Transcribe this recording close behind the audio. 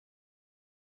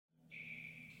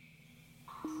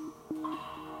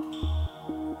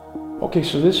Okay,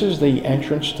 so this is the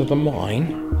entrance to the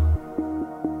mine.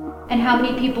 And how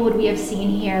many people would we have seen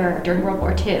here during World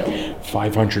War II?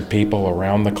 500 people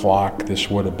around the clock. This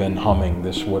would have been humming.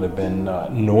 This would have been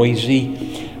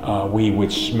noisy. We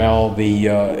would smell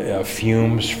the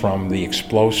fumes from the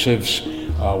explosives.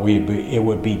 It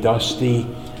would be dusty.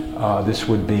 This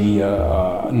would be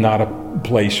not a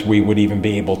place we would even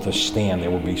be able to stand. There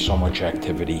would be so much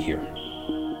activity here.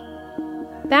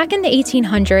 Back in the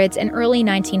 1800s and early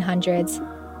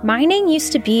 1900s, mining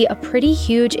used to be a pretty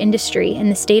huge industry in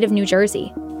the state of New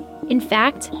Jersey. In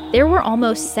fact, there were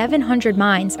almost 700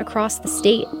 mines across the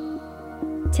state.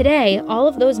 Today, all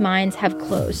of those mines have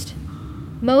closed.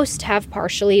 Most have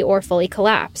partially or fully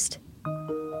collapsed.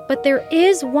 But there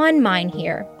is one mine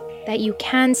here that you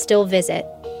can still visit.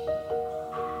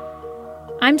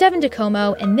 I'm Devin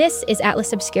DeComo, and this is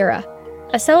Atlas Obscura,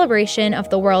 a celebration of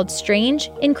the world's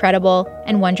strange, incredible,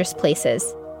 and wondrous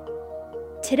places.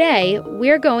 Today,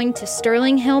 we're going to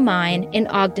Sterling Hill Mine in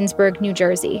Ogdensburg, New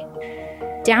Jersey.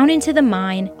 Down into the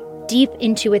mine, deep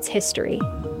into its history.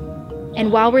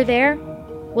 And while we're there,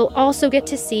 we'll also get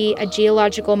to see a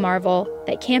geological marvel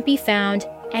that can't be found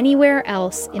anywhere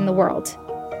else in the world.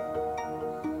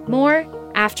 More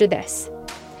after this.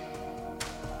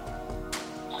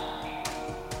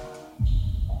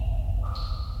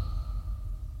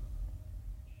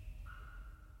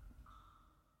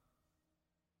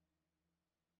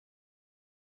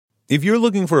 If you're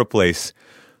looking for a place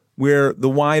where the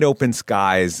wide open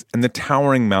skies and the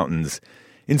towering mountains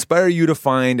inspire you to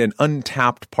find an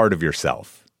untapped part of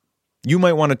yourself, you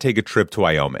might want to take a trip to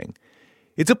Wyoming.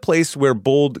 It's a place where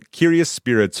bold, curious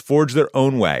spirits forge their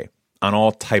own way on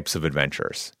all types of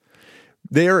adventures.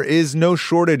 There is no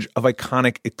shortage of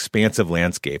iconic, expansive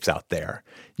landscapes out there.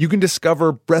 You can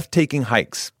discover breathtaking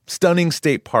hikes, stunning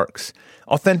state parks,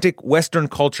 authentic Western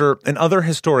culture, and other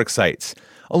historic sites,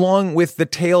 along with the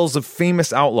tales of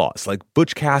famous outlaws like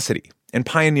Butch Cassidy and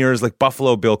pioneers like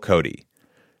Buffalo Bill Cody.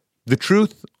 The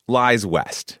truth lies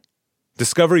west.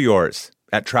 Discover yours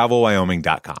at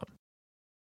travelwyoming.com.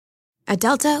 At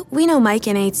Delta, we know Mike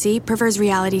in 8C prefers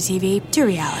reality TV to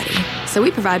reality. So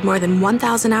we provide more than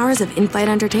 1,000 hours of in-flight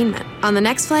entertainment. On the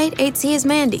next flight, 8C is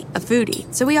Mandy, a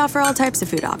foodie. So we offer all types of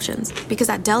food options. Because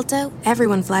at Delta,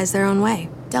 everyone flies their own way.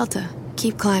 Delta,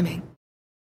 keep climbing.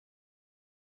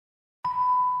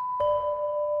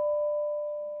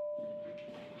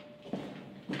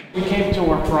 We came to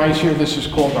our prize here. This is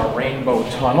called our Rainbow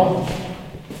Tunnel.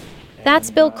 That's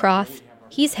Bill Croth.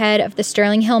 He's head of the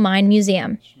Sterling Hill Mine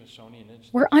Museum.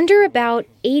 We're under about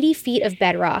 80 feet of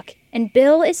bedrock, and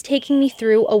Bill is taking me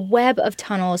through a web of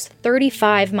tunnels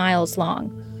 35 miles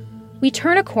long. We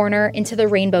turn a corner into the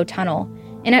Rainbow Tunnel,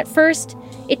 and at first,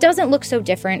 it doesn't look so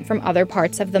different from other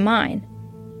parts of the mine.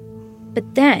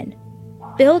 But then,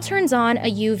 Bill turns on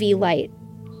a UV light.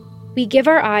 We give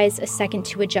our eyes a second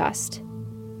to adjust.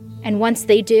 And once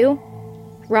they do,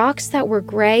 rocks that were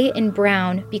gray and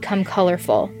brown become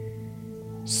colorful.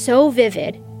 So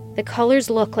vivid, the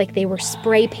colors look like they were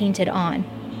spray painted on.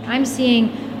 I'm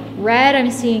seeing red,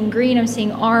 I'm seeing green, I'm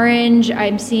seeing orange,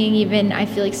 I'm seeing even, I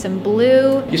feel like some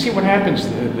blue. You see what happens,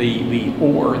 the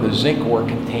ore, the zinc ore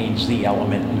contains the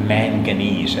element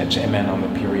manganese, that's Mn on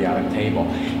the periodic table,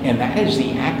 and that is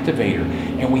the activator,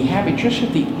 and we have it just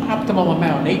at the optimal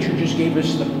amount. Nature just gave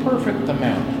us the perfect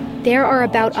amount. There are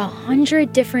about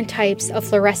 100 different types of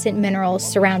fluorescent minerals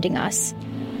surrounding us.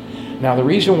 Now, the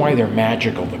reason why they're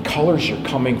magical, the colors are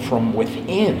coming from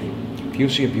within. If you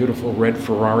see a beautiful red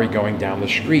Ferrari going down the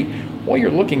street, all you're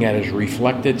looking at is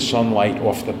reflected sunlight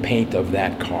off the paint of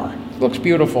that car. It looks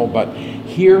beautiful, but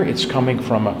here it's coming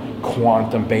from a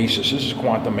quantum basis. This is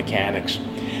quantum mechanics.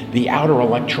 The outer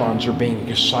electrons are being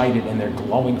excited and they're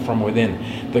glowing from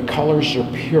within. The colors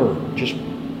are pure, just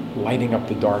lighting up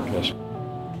the darkness.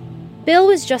 Bill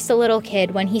was just a little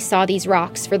kid when he saw these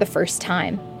rocks for the first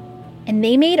time, and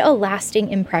they made a lasting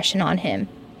impression on him.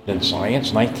 In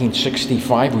science,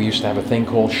 1965, we used to have a thing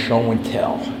called show and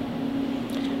tell.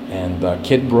 And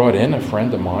a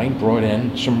friend of mine, brought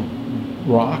in some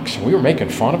rocks. We were making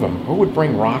fun of him. Who would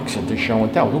bring rocks into show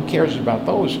and tell? Who cares about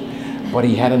those? But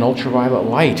he had an ultraviolet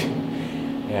light.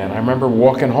 And I remember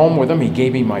walking home with him. He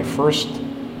gave me my first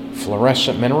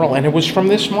fluorescent mineral, and it was from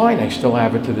this mine. I still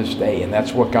have it to this day, and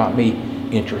that's what got me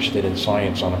interested in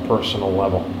science on a personal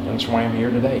level. And that's why I'm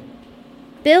here today.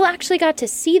 Bill actually got to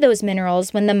see those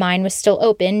minerals when the mine was still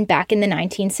open back in the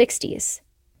 1960s.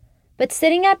 But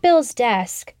sitting at Bill's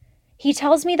desk, he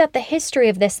tells me that the history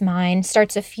of this mine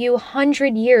starts a few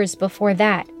hundred years before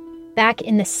that, back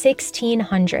in the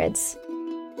 1600s.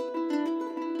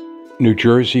 New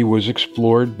Jersey was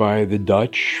explored by the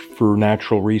Dutch for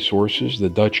natural resources.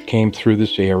 The Dutch came through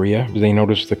this area. They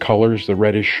noticed the colors, the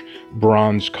reddish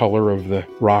bronze color of the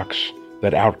rocks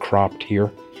that outcropped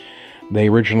here. They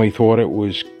originally thought it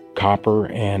was copper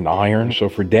and iron, so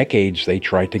for decades they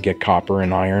tried to get copper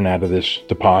and iron out of this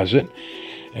deposit.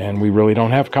 And we really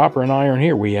don't have copper and iron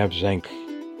here, we have zinc.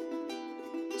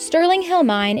 Sterling Hill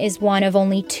Mine is one of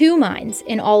only 2 mines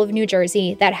in all of New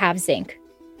Jersey that have zinc.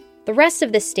 The rest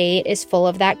of the state is full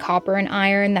of that copper and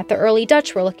iron that the early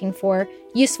Dutch were looking for,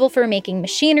 useful for making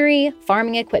machinery,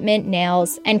 farming equipment,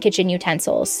 nails, and kitchen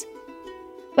utensils.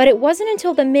 But it wasn't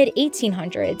until the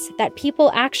mid-1800s that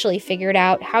people actually figured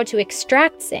out how to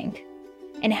extract zinc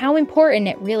and how important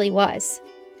it really was.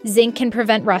 Zinc can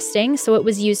prevent rusting, so it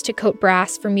was used to coat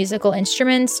brass for musical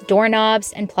instruments,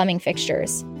 doorknobs, and plumbing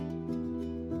fixtures.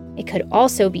 It could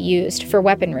also be used for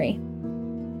weaponry.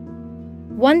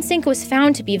 Once zinc was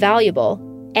found to be valuable,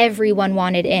 everyone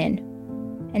wanted in,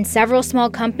 and several small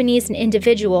companies and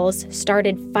individuals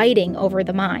started fighting over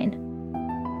the mine.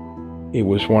 It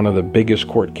was one of the biggest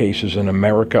court cases in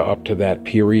America up to that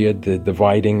period, the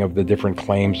dividing of the different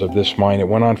claims of this mine. It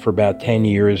went on for about 10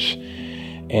 years,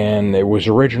 and it was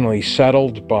originally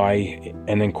settled by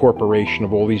an incorporation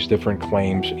of all these different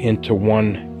claims into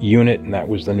one unit, and that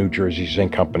was the New Jersey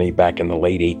Zinc Company back in the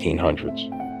late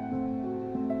 1800s.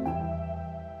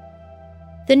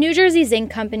 The New Jersey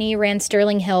Zinc Company ran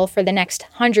Sterling Hill for the next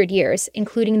 100 years,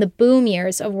 including the boom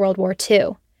years of World War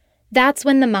II. That's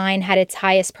when the mine had its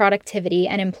highest productivity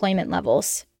and employment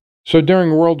levels. So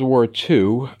during World War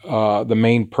II, the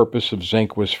main purpose of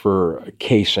zinc was for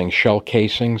casing, shell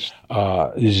casings.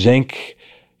 Zinc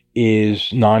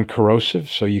is non-corrosive,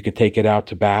 so you could take it out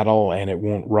to battle and it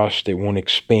won't rust, it won't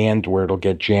expand where it'll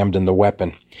get jammed in the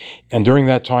weapon. And during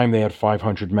that time, they had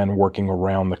 500 men working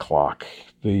around the clock.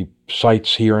 The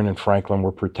sites here and in Franklin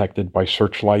were protected by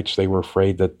searchlights. They were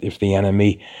afraid that if the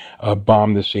enemy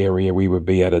bombed this area, we would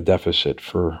be at a deficit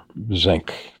for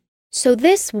zinc. So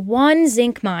this one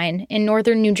zinc mine in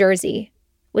northern New Jersey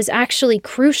was actually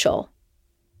crucial,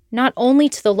 not only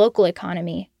to the local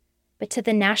economy, but to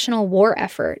the national war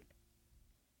effort.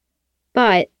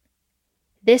 But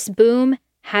this boom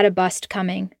had a bust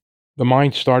coming. The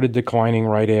mine started declining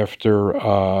right after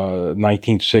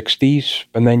 1960s,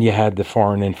 and then you had the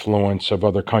foreign influence of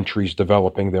other countries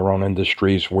developing their own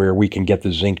industries where we can get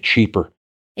the zinc cheaper.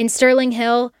 In Sterling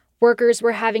Hill, workers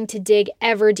were having to dig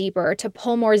ever deeper to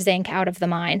pull more zinc out of the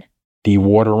mine.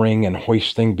 Dewatering and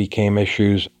hoisting became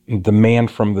issues. Demand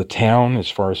from the town,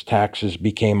 as far as taxes,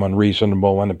 became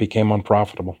unreasonable and it became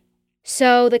unprofitable.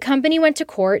 So the company went to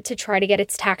court to try to get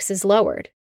its taxes lowered.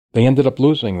 They ended up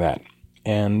losing that.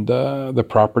 And the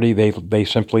property, they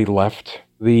simply left.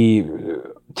 The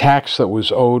tax that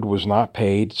was owed was not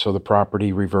paid, so the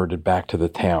property reverted back to the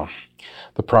town.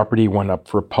 The property went up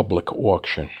for public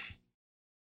auction.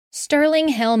 Sterling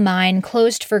Hill Mine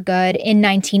closed for good in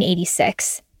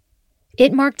 1986.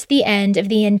 It marked the end of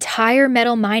the entire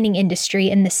metal mining industry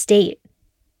in the state.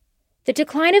 The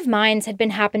decline of mines had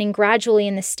been happening gradually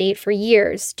in the state for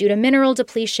years due to mineral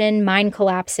depletion, mine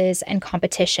collapses, and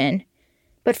competition.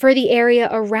 But for the area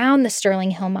around the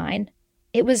Sterling Hill Mine,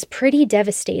 it was pretty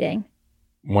devastating.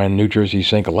 When New Jersey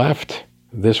Zinc left,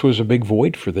 this was a big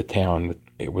void for the town.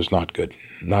 It was not good.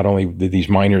 Not only did these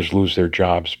miners lose their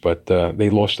jobs, but they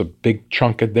lost a big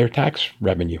chunk of their tax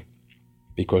revenue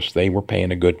because they were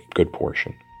paying a good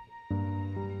portion.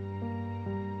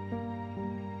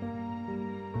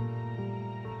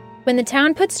 When the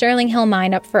town put Sterling Hill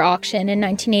Mine up for auction in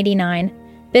 1989,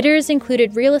 bidders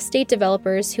included real estate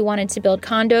developers who wanted to build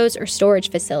condos or storage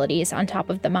facilities on top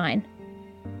of the mine.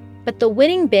 But the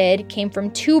winning bid came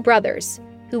from 2 brothers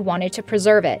who wanted to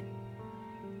preserve it.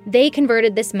 They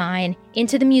converted this mine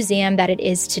into the museum that it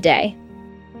is today.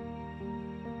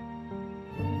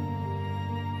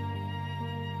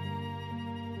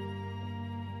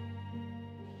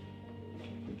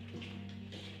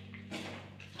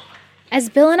 As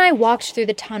Bill and I walked through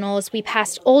the tunnels, we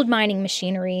passed old mining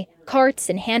machinery, carts,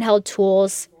 and handheld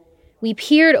tools. We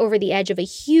peered over the edge of a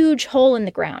huge hole in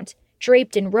the ground,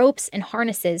 draped in ropes and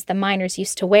harnesses the miners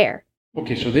used to wear.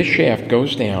 Okay, so this shaft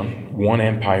goes down one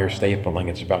empire stapling.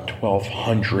 It's about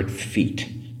 1,200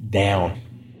 feet down.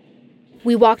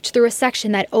 We walked through a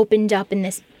section that opened up in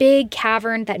this big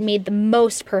cavern that made the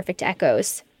most perfect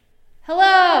echoes.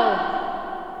 Hello!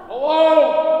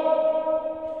 Hello!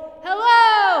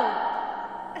 Hello!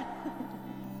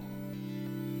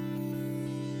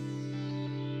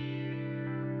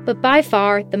 But by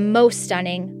far, the most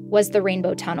stunning was the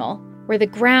Rainbow Tunnel, where the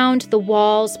ground, the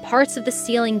walls, parts of the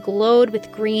ceiling glowed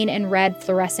with green and red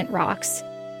fluorescent rocks.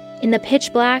 In the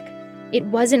pitch black, It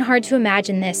wasn't hard to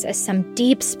imagine this as some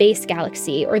deep space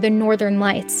galaxy or the Northern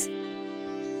Lights.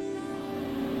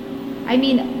 I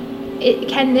mean,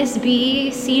 can this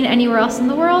be seen anywhere else in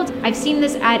the world? I've seen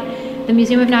this at the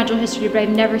Museum of Natural History, but I've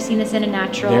never seen this in a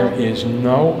natural... There is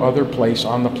no other place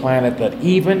on the planet that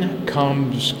even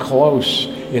comes close.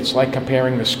 It's like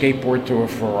comparing the skateboard to a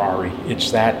Ferrari.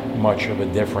 It's that much of a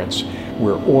difference.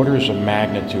 We're orders of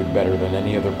magnitude better than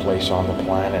any other place on the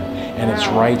planet. And It's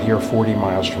right here 40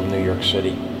 miles from New York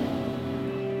City.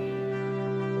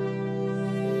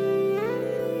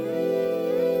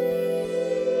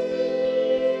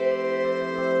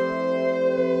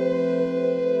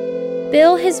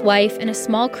 Bill, his wife, and a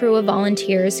small crew of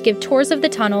volunteers give tours of the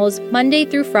tunnels Monday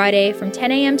through Friday from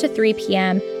 10 a.m. to 3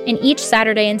 p.m. and each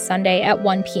Saturday and Sunday at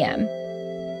 1 p.m.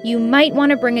 You might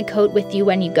want to bring a coat with you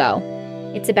when you go.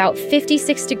 It's about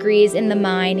 56 degrees in the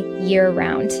mine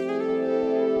year-round.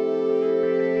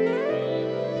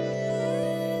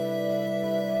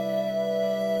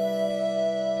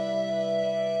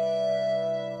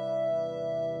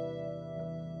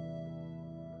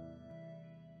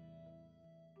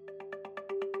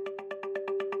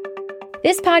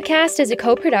 This podcast is a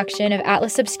co-production of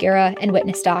Atlas Obscura and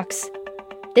Witness Docs.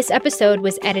 This episode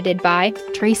was edited by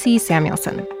Tracy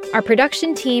Samuelson. Our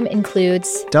production team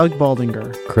includes Doug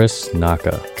Baldinger, Chris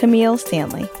Naka, Camille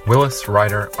Stanley, Willis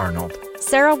Ryder Arnold,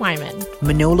 Sarah Wyman,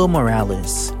 Manolo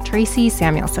Morales, Tracy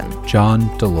Samuelson, John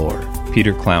Delore,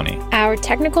 Peter Clowney. Our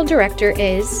technical director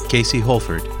is Casey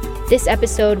Holford. This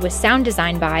episode was sound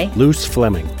designed by Luce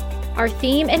Fleming. Our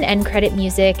theme and end credit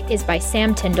music is by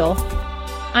Sam Tyndall.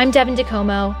 I'm Devin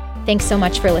DeComo. Thanks so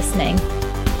much for listening.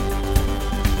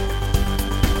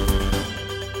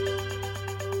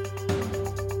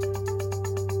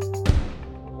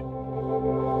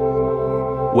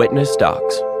 Witness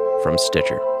Docs from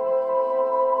Stitcher.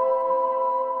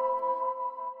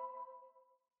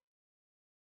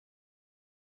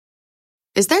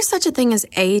 Is there such a thing as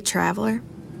a traveler?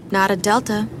 Not a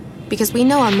Delta. Because we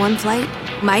know on one flight,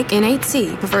 Mike in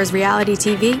 8C prefers reality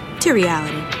TV to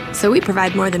reality. So we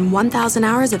provide more than 1,000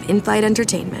 hours of in-flight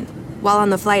entertainment. While on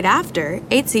the flight after,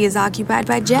 8C is occupied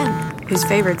by Jen, whose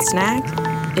favorite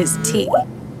snack is tea.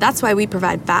 That's why we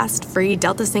provide fast, free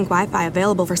Delta Sync Wi-Fi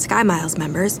available for SkyMiles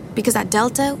members. Because at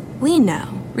Delta, we know.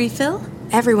 Refill?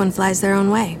 Everyone flies their own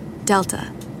way.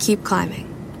 Delta. Keep climbing.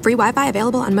 Free Wi-Fi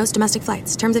available on most domestic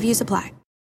flights. Terms of use apply.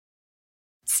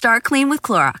 Start clean with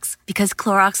Clorox, because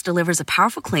Clorox delivers a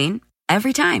powerful clean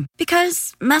every time.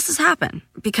 Because messes happen.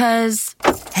 Because...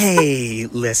 Hey,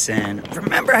 listen.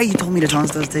 Remember how you told me to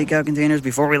toss those takeout containers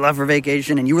before we left for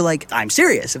vacation? And you were like, I'm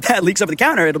serious. If that leaks over the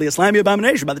counter, it'll be a slimy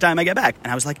abomination by the time I get back.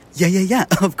 And I was like, yeah,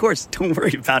 of course. Don't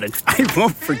worry about it. I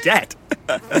won't forget.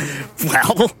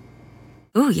 Well...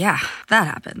 Ooh, yeah, that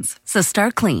happens. So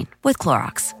start clean with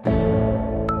Clorox.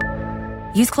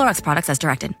 Use Clorox products as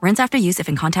directed. Rinse after use if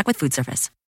in contact with food surface.